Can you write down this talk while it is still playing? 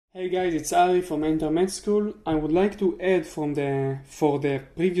Hey guys, it's Ari from EnterMedSchool. I would like to add for the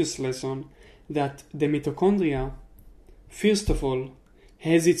previous lesson that the mitochondria, first of all,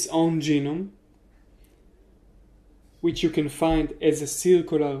 has its own genome, which you can find as a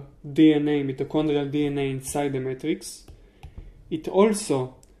circular DNA, mitochondrial DNA inside the matrix. It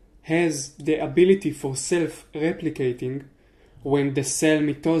also has the ability for self-replicating. When the cell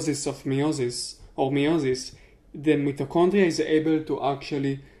mitosis of meiosis, the mitochondria is able to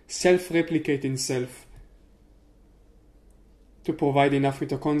actually self-replicate in self to provide enough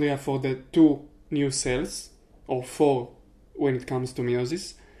mitochondria for the 2 new cells, or 4 when it comes to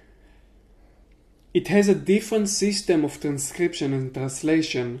meiosis. It has a different system of transcription and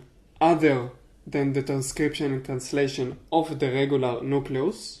translation other than the transcription and translation of the regular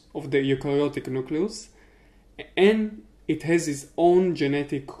nucleus, of the eukaryotic nucleus, and it has its own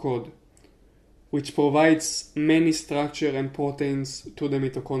genetic code, which provides many structure and proteins to the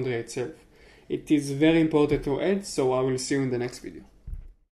mitochondria itself. It is very important to add, so I will see you in the next video.